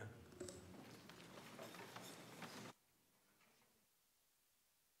 Amen.